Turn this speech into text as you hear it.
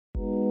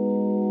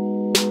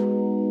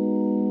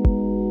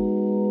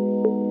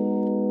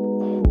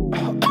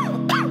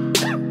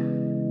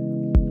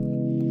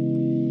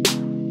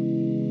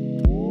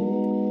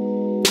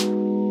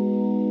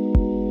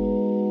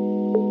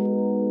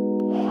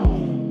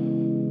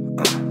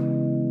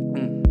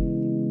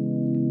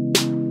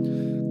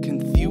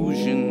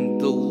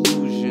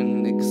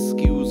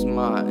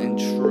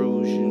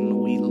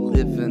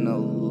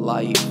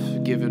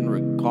life, giving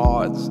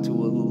regards to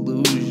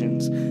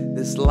illusions.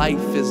 This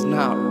life is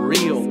not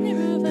real.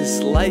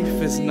 This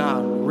life is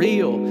not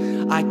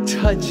real. I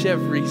touch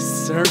every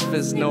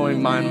surface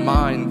knowing my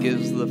mind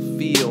gives the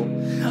feel.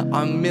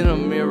 I'm in a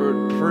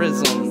mirrored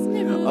prism,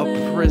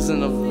 a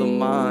prison of the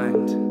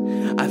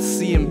mind. I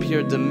see in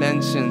pure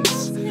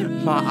dimensions,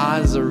 my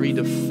eyes are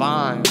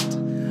redefined.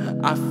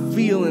 I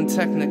feel in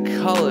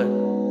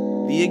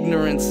technicolor, the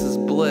ignorance is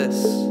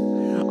bliss.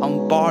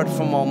 I'm barred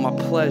from all my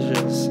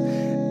pleasures,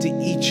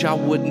 to each I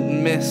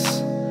wouldn't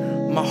miss.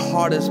 My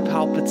heart is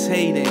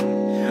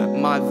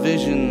palpitating, my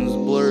vision's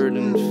blurred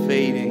and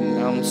fading.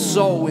 I'm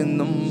so in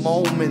the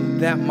moment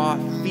that my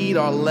feet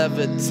are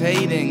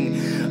levitating.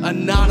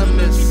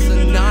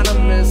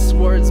 Anonymous,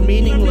 words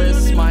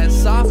meaningless. My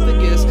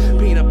esophagus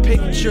paint a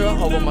picture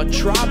of a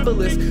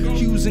metropolis.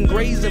 Hues and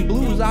grays and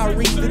blues, I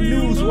read the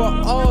news, we're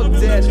all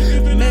dead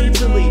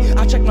mentally.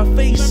 I check my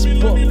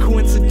Facebook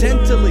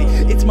coincidentally.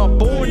 It's my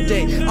born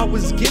day, I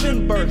was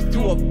given birth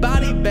to a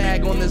body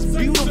bag on this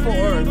beautiful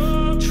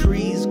earth.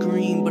 Trees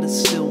green, but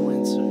it's still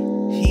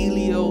winter.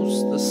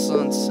 Helios, the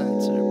sun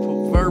center.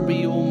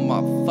 Proverbial,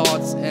 my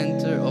thoughts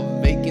enter.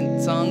 A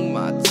vacant tongue,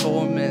 my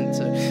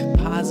tormentor.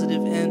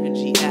 Positive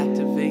energy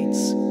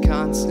activates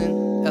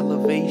constant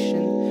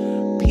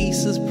elevation.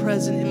 Peace is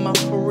present in my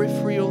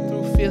peripheral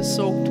through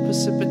fear-soaked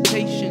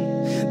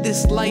precipitation.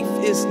 This life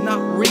is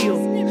not real.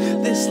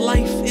 This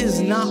life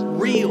is not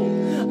real.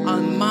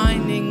 I'm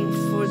mining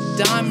for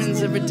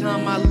diamonds every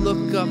time I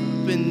look up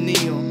and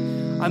kneel.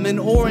 I'm an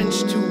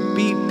orange to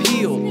be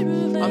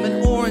peeled. I'm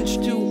an orange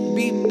to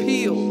be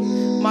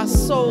peeled. My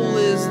soul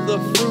is the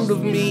fruit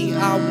of me.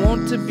 I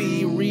want to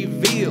be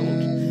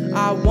revealed.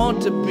 I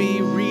want to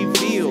be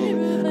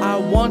revealed. I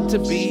want to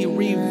be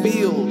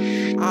revealed.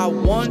 I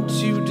want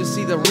you to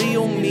see the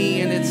real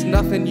me, and it's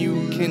nothing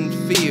you can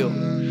feel.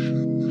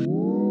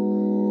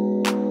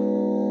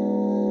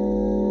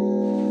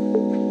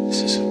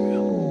 This isn't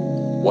real.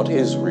 What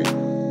is real?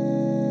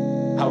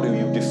 How do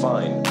you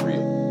define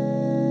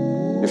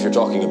real? If you're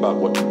talking about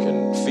what you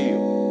can feel,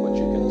 what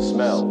you can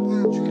smell,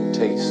 what you can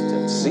taste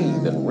and see,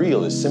 then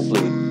real is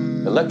simply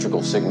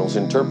electrical signals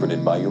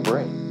interpreted by your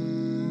brain.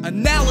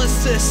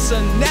 Analysis,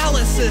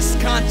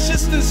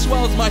 consciousness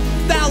swells my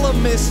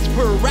thalamus,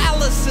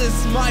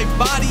 paralysis, my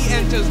body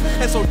enters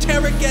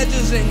esoteric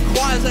edges and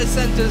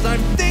quasi-centers.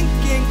 I'm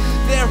thinking,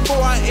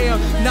 therefore I am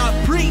not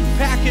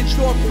pre-packaged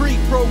or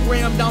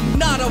pre-programmed. I'm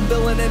not a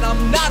villain and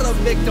I'm not a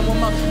victim.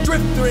 I'm a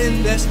drifter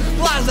in this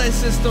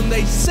quasi-system.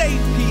 They say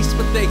peace,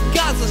 but they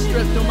Gaza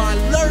stripped them. I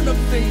learn of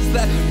things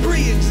that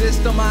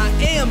pre-exist them. I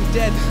am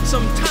dead,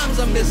 sometimes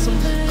I miss them.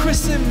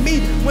 Christen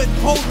me with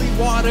holy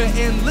water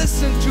and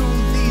listen to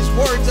these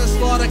words I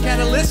slaughter.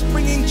 Catalyst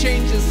bringing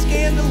changes,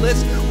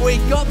 scandalous.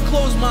 Wake up,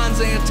 closed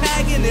minds,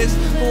 antagonists.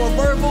 For a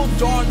verbal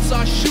dance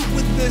I shoot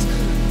with this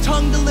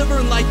tongue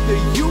delivering like the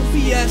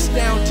UPS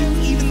down to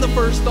even the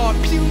first thought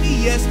puny.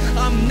 Yes,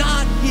 I'm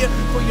not here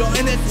for your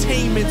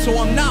entertainment, so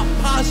I'm not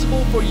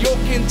possible for your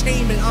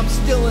containment. I'm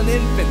still an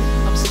infant,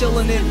 I'm still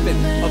an infant,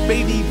 a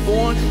baby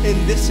born in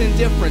this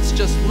indifference,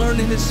 just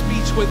learning his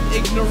speech with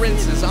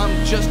ignorances. I'm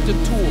just a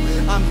tool,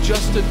 I'm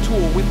just a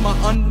tool. With my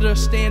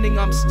understanding,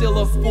 I'm still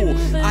a fool.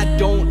 I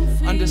don't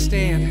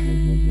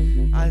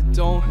understand. I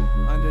don't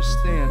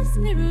understand.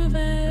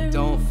 I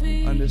don't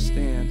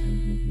understand.